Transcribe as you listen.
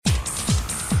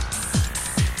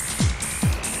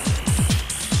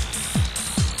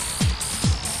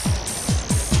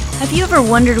Have you ever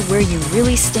wondered where you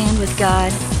really stand with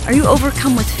God? Are you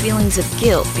overcome with feelings of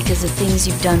guilt because of things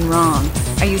you've done wrong?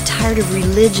 Are you tired of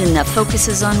religion that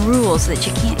focuses on rules that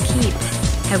you can't keep?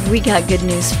 Have we got good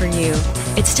news for you?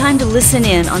 It's time to listen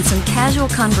in on some casual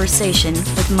conversation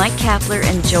with Mike Kapler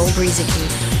and Joel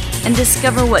Brieseke and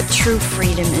discover what true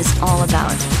freedom is all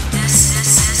about.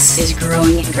 This is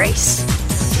Growing in Grace.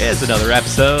 It's another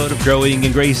episode of Growing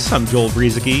in Grace. I'm Joel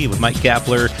Brieseke with Mike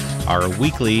Kapler, our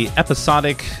weekly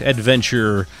episodic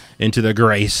adventure into the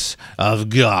grace of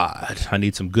God. I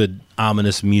need some good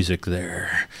ominous music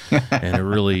there, and it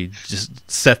really just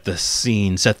set the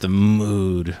scene, set the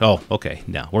mood. Oh, okay,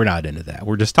 no, we're not into that.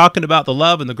 We're just talking about the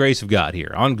love and the grace of God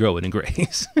here on Growing in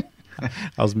Grace.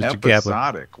 How's Mr. Kapler?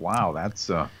 Episodic. Wow, that's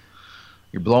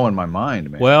you're blowing my mind,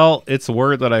 man. Well, it's a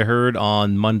word that I heard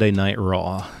on Monday Night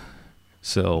Raw.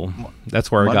 So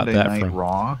that's where I got that Monday from. Night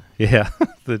Raw? Yeah,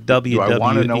 the WWE. Do I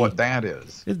want to know what that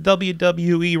is? It's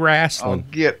WWE wrestling.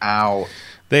 Oh, get out.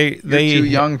 You're too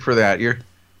young for that.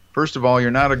 First of all,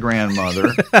 you're not a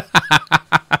grandmother.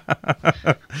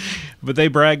 But they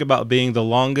brag about being the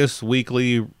longest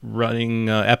weekly running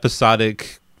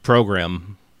episodic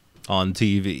program on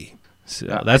TV.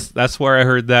 So that's where I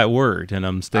heard that word, and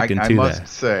I'm sticking to that. I must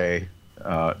say,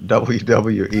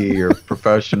 WWE or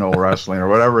professional wrestling or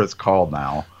whatever it's called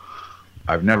now,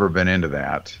 I've never been into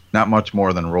that. Not much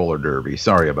more than roller derby.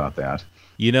 Sorry about that.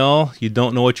 You know, you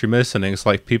don't know what you're missing. It's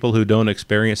like people who don't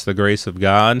experience the grace of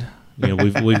God. You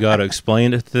know, we've got to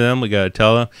explain it to them. We got to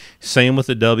tell them. Same with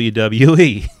the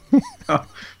WWE. Oh,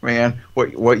 man,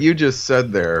 what you just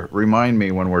said there remind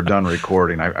me when we're done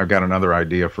recording. I've got another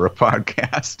idea for a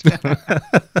podcast.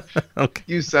 Okay.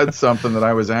 You said something that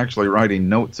I was actually writing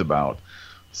notes about.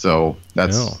 So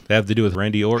that's they have to do with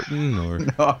Randy Orton or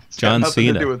no, it's John got nothing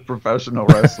Cena. to do with professional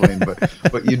wrestling,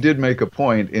 but you did make a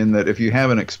point in that if you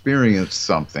haven't experienced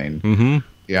something,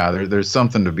 yeah, there's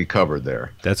something to be covered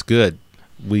there. That's good.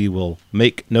 We will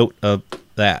make note of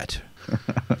that.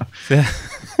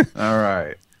 All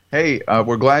right. Hey,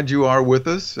 we're glad you are with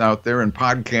us out there in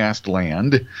podcast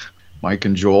land. Mike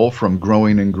and Joel from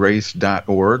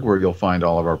growingingrace.org, where you'll find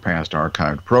all of our past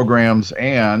archived programs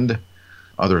and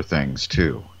other things,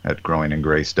 too, at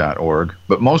growingingrace.org,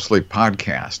 but mostly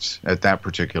podcasts at that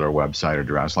particular website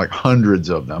address, like hundreds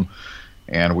of them.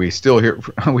 And we still hear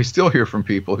from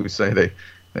people who say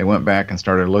they went back and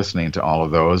started listening to all of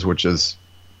those, which is,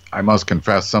 I must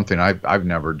confess, something I've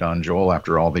never done, Joel,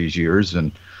 after all these years,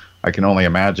 and I can only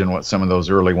imagine what some of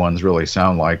those early ones really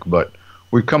sound like, but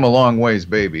we've come a long ways,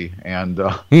 baby, and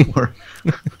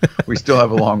we still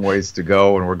have a long ways to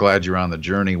go, and we're glad you're on the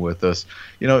journey with us.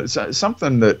 You know, it's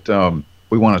something that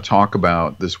we want to talk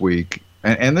about this week,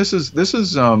 and this is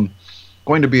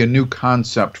going to be a new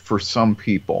concept for some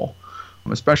people,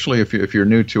 especially if you're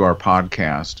new to our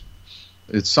podcast.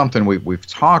 It's something we've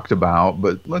talked about,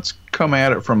 but let's come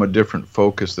at it from a different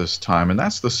focus this time, and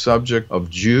that's the subject of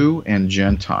Jew and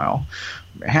Gentile.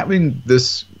 Having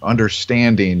this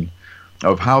understanding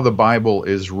of how the Bible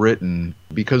is written,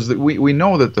 because we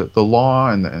know that the law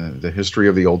and the history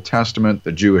of the Old Testament,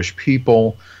 the Jewish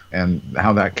people, and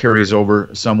how that carries over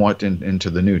somewhat into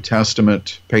the New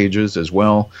Testament pages as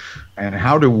well. And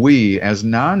how do we, as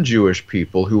non-Jewish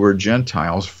people who are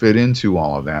Gentiles, fit into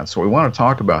all of that? So we want to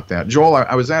talk about that. Joel,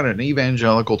 I was at an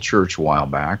evangelical church a while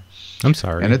back. I'm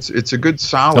sorry. And it's a good,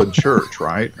 solid church,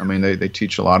 right? I mean, they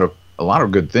teach a lot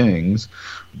of good things.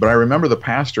 But I remember the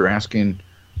pastor asking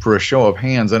for a show of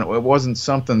hands, and it wasn't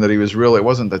something that it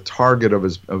wasn't the target of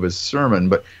his sermon,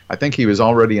 but I think he was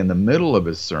already in the middle of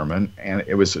his sermon, and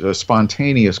it was a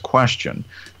spontaneous question.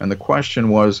 And the question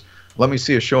was, let me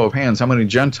see a show of hands. How many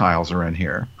Gentiles are in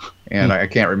here? And I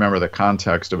can't remember the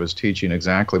context of his teaching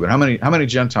exactly, but how many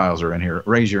Gentiles are in here?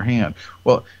 Raise your hand.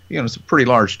 Well, you know, it's a pretty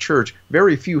large church.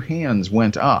 Very few hands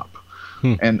went up.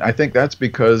 And I think that's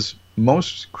because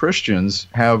most Christians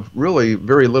have really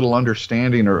very little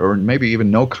understanding or maybe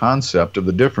even no concept of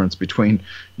the difference between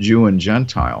Jew and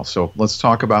Gentile. So let's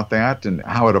talk about that and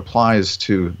how it applies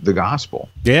to the gospel.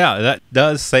 Yeah, that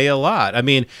does say a lot. I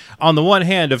mean, on the one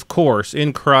hand, of course,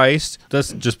 in Christ,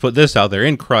 let's just put this out there,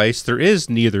 in Christ, there is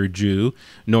neither Jew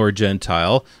nor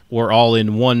Gentile. We're all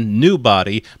in one new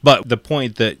body. But the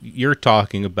point that you're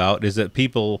talking about is that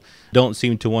people don't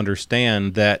seem to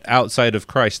understand that outside of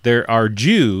Christ, there are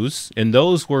Jews, and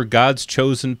those were God's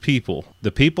chosen people,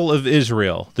 the people of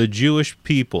Israel, the Jewish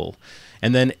people.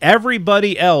 And then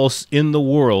everybody else in the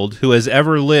world who has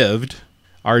ever lived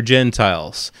are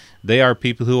Gentiles. They are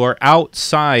people who are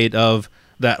outside of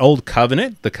that old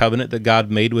covenant, the covenant that God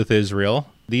made with Israel.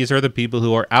 These are the people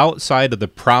who are outside of the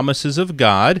promises of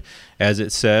God, as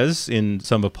it says in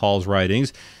some of Paul's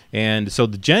writings. And so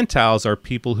the Gentiles are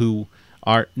people who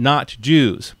are not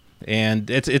Jews. And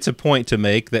it's a point to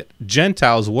make that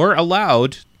Gentiles were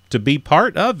allowed to be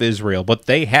part of Israel, but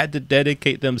they had to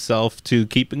dedicate themselves to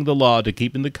keeping the law, to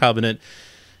keeping the covenant,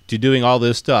 to doing all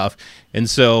this stuff. And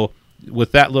so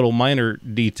with that little minor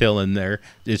detail in there,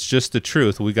 it's just the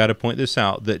truth. We got to point this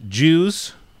out, that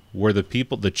Jews were the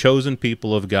people, the chosen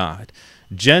people of God.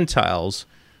 Gentiles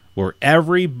were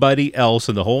everybody else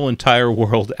in the whole entire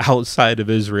world outside of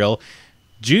Israel.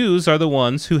 Jews are the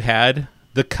ones who had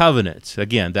the covenant.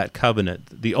 Again, that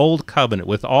covenant, the old covenant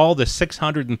with all the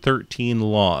 613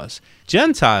 laws.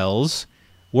 Gentiles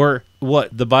were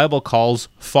what the Bible calls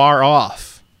far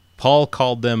off. Paul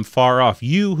called them far off.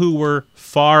 You who were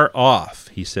far off,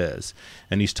 he says.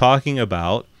 And he's talking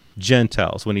about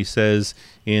Gentiles when he says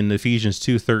in Ephesians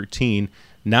 2:13,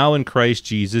 now in Christ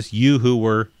Jesus, you who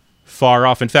were far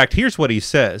off. In fact, here's what he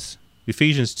says.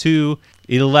 Ephesians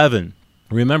 2:11.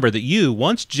 Remember that you,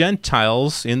 once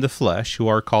Gentiles in the flesh, who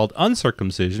are called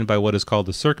uncircumcision by what is called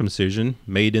the circumcision,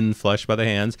 made in the flesh by the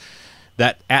hands,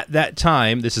 that at that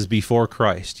time, this is before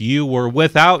Christ, you were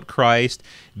without Christ,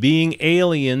 being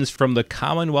aliens from the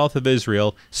commonwealth of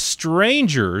Israel,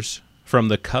 strangers from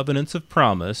the covenants of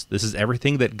promise. This is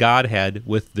everything that God had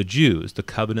with the Jews, the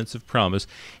covenants of promise,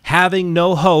 having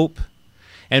no hope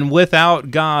and without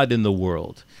God in the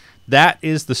world. That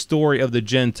is the story of the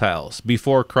Gentiles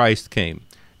before Christ came.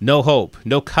 No hope,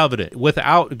 no covenant,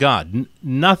 without God,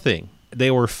 nothing. They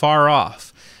were far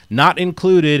off, not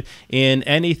included in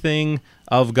anything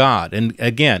of God. And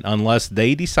again, unless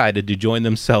they decided to join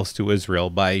themselves to Israel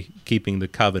by keeping the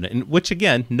covenant, and which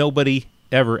again, nobody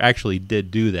ever actually did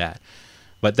do that.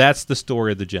 But that's the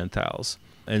story of the Gentiles.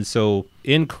 And so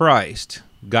in Christ,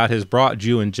 God has brought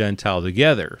Jew and Gentile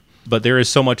together. But there is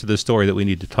so much of the story that we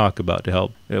need to talk about to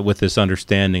help with this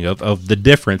understanding of the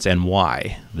difference and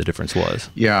why the difference was.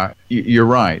 Yeah, you're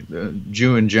right.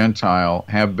 Jew and Gentile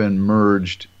have been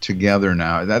merged together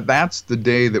now. That's the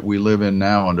day that we live in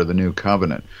now under the new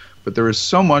covenant. But there is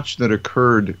so much that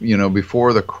occurred,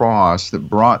 before the cross that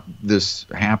brought this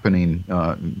happening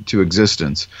to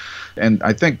existence. And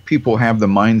I think people have the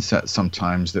mindset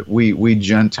sometimes that we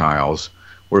Gentiles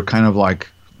were kind of like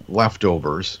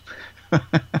leftovers.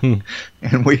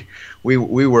 And we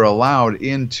were allowed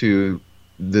into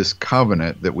this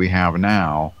covenant that we have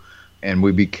now, and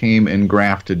we became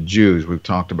engrafted Jews. We've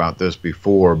talked about this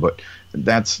before, but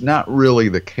that's not really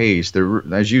the case. There,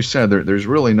 as you said, there's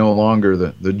really no longer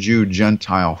the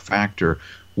Jew-Gentile factor.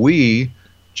 We,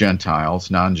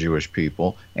 Gentiles, non-Jewish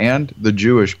people, and the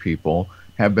Jewish people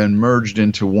have been merged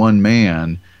into one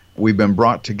man. We've been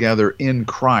brought together in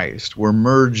Christ. We're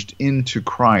merged into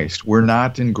Christ. We're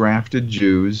not engrafted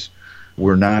Jews.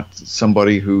 We're not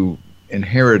somebody who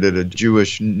inherited a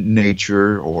Jewish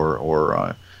nature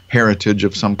or heritage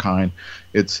of some kind.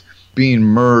 It's being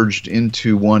merged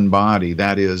into one body.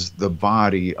 That is the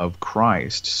body of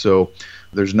Christ. So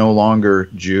there's no longer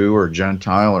Jew or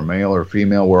Gentile or male or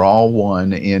female. We're all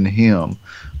one in Him.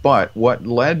 But what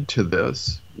led to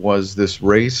this was this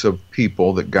race of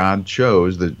people that God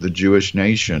chose, the Jewish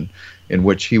nation, in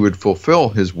which He would fulfill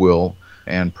His will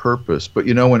and purpose. But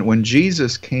when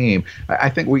Jesus came, I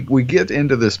think we get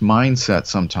into this mindset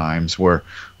sometimes where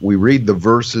we read the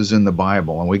verses in the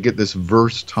Bible and we get this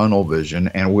verse tunnel vision,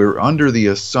 and we're under the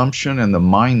assumption and the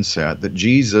mindset that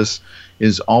Jesus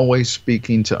is always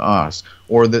speaking to us,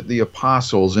 or that the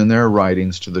apostles in their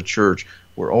writings to the church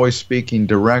were always speaking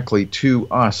directly to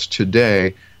us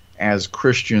today as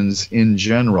Christians in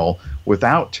general,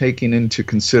 without taking into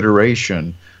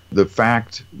consideration the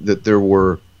fact that there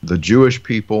were the Jewish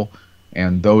people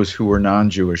and those who were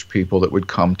non-Jewish people that would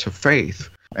come to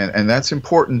faith. And that's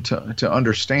important to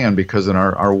understand, because in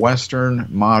our Western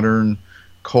modern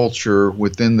culture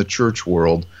within the church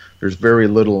world, there's very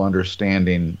little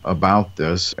understanding about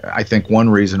this. I think one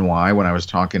reason why, when I was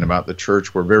talking about the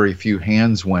church where very few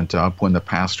hands went up when the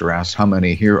pastor asked how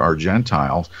many here are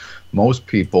Gentiles, most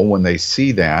people, when they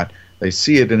see that, they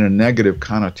see it in a negative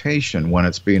connotation when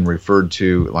it's being referred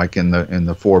to, like in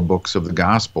the 4 books of the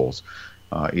Gospels,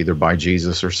 either by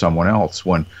Jesus or someone else,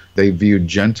 when they viewed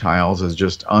Gentiles as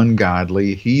just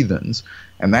ungodly heathens.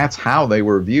 And that's how they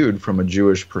were viewed from a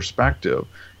Jewish perspective.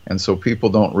 And so people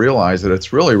don't realize that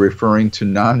it's really referring to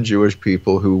non-Jewish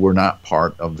people who were not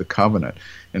part of the covenant.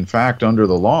 In fact, under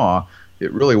the law,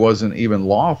 it really wasn't even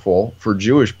lawful for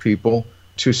Jewish people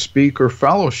to speak or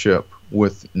fellowship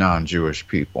with non-Jewish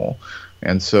people.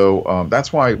 And so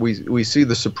that's why we see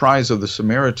the surprise of the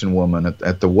Samaritan woman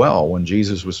at the well when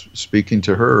Jesus was speaking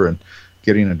to her and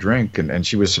getting a drink, and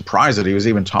she was surprised that He was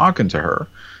even talking to her.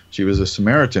 She was a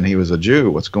Samaritan. He was a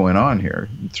Jew. What's going on here?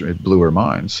 It blew her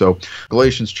mind. So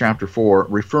Galatians chapter 4,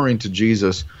 referring to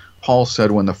Jesus, Paul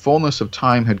said, when the fullness of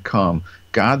time had come,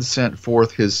 God sent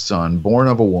forth his Son, born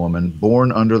of a woman,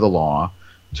 born under the law,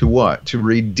 to what? To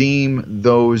redeem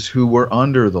those who were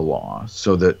under the law,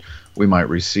 so that we might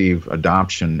receive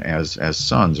adoption as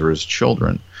sons or as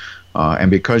children.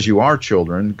 And because you are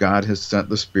children, God has sent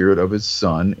the Spirit of his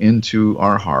Son into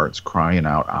our hearts, crying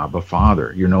out, Abba,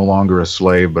 Father. You're no longer a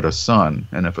slave, but a son.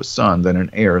 And if a son, then an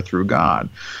heir through God.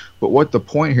 But what the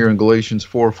point here in Galatians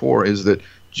 4:4 is that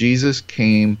Jesus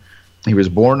came, he was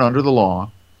born under the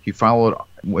law. He followed,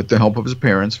 with the help of his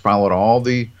parents, followed all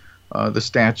the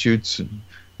statutes and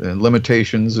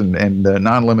limitations and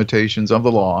non-limitations of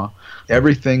the law.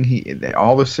 Everything,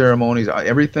 all the ceremonies,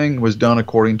 everything was done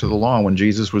according to the law when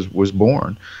Jesus was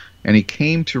born. And he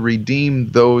came to redeem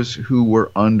those who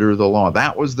were under the law.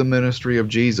 That was the ministry of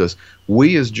Jesus.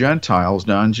 We as Gentiles,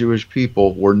 non-Jewish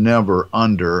people, were never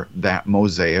under that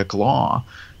Mosaic law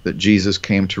that Jesus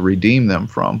came to redeem them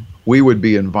from. We would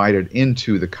be invited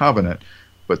into the covenant,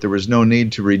 but there was no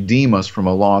need to redeem us from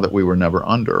a law that we were never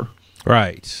under.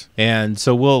 Right. And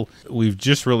so we've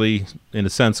just really, in a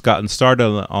sense, gotten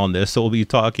started on this, so we'll be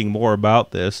talking more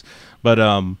about this. But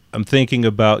I'm thinking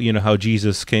about, how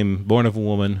Jesus came born of a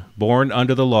woman, born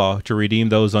under the law to redeem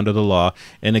those under the law.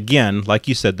 And again, like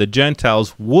you said, the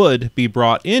Gentiles would be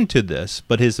brought into this,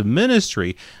 but his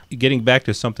ministry, getting back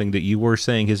to something that you were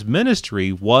saying, his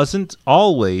ministry wasn't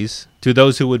always to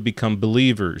those who would become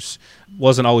believers,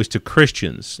 wasn't always to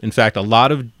Christians. In fact, a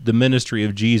lot of the ministry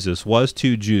of Jesus was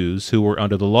to Jews who were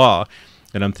under the law.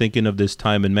 And I'm thinking of this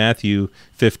time in Matthew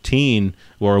 15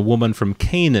 where a woman from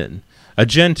Canaan, a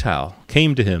Gentile,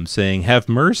 came to him saying, "Have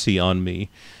mercy on me,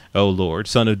 O Lord,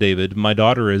 Son of David. My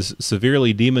daughter is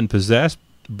severely demon-possessed."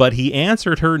 But he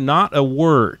answered her not a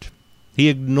word. He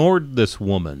ignored this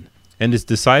woman. And his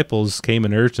disciples came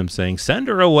and urged him, saying, "Send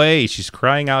her away. She's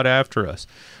crying out after us."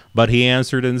 But he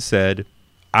answered and said,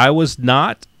 "I was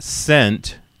not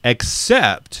sent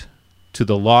except to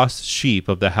the lost sheep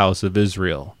of the house of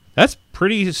Israel." That's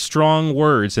pretty strong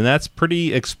words, and that's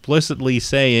pretty explicitly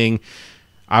saying,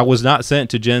 I was not sent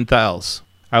to Gentiles.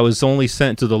 I was only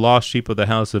sent to the lost sheep of the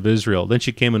house of Israel. Then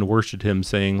she came and worshipped him,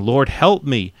 saying, "Lord, help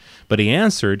me." But he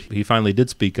answered, he finally did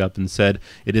speak up and said,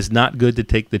 "It is not good to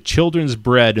take the children's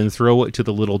bread and throw it to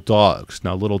the little dogs."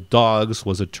 Now, little dogs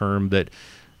was a term that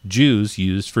Jews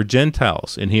used for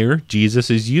Gentiles. And here, Jesus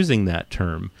is using that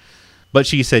term. But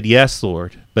she said, "Yes,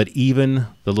 Lord, but even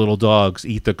the little dogs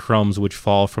eat the crumbs which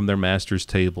fall from their master's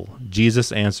table."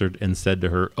 Jesus answered and said to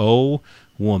her, "O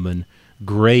woman,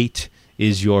 great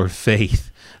is your faith.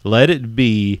 Let it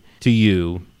be to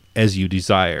you as you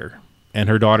desire." And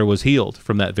her daughter was healed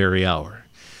from that very hour.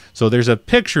 So there's a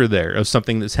picture there of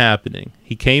something that's happening.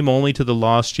 He came only to the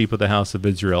lost sheep of the house of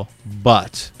Israel,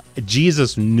 but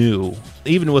Jesus knew,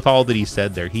 even with all that he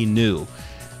said there, he knew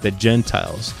that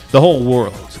Gentiles, the whole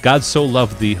world, God so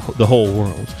loved the whole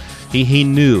world, he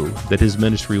knew that his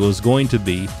ministry was going to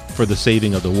be for the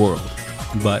saving of the world.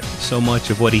 But so much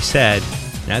of what he said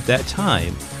at that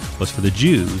time was for the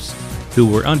Jews who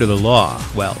were under the law.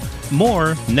 Well,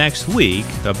 more next week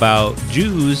about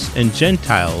Jews and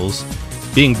Gentiles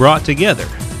being brought together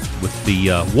with the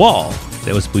wall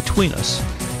that was between us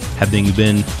having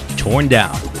been torn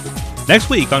down.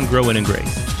 Next week on Growing in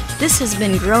Grace. This has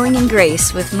been Growing in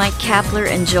Grace with Mike Kapler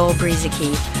and Joel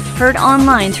Brizicki, heard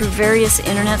online through various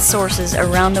internet sources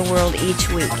around the world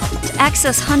each week. To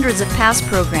access hundreds of past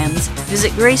programs,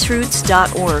 visit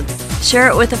graceroots.org. Share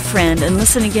it with a friend and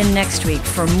listen again next week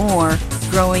for more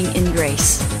Growing in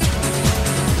Grace.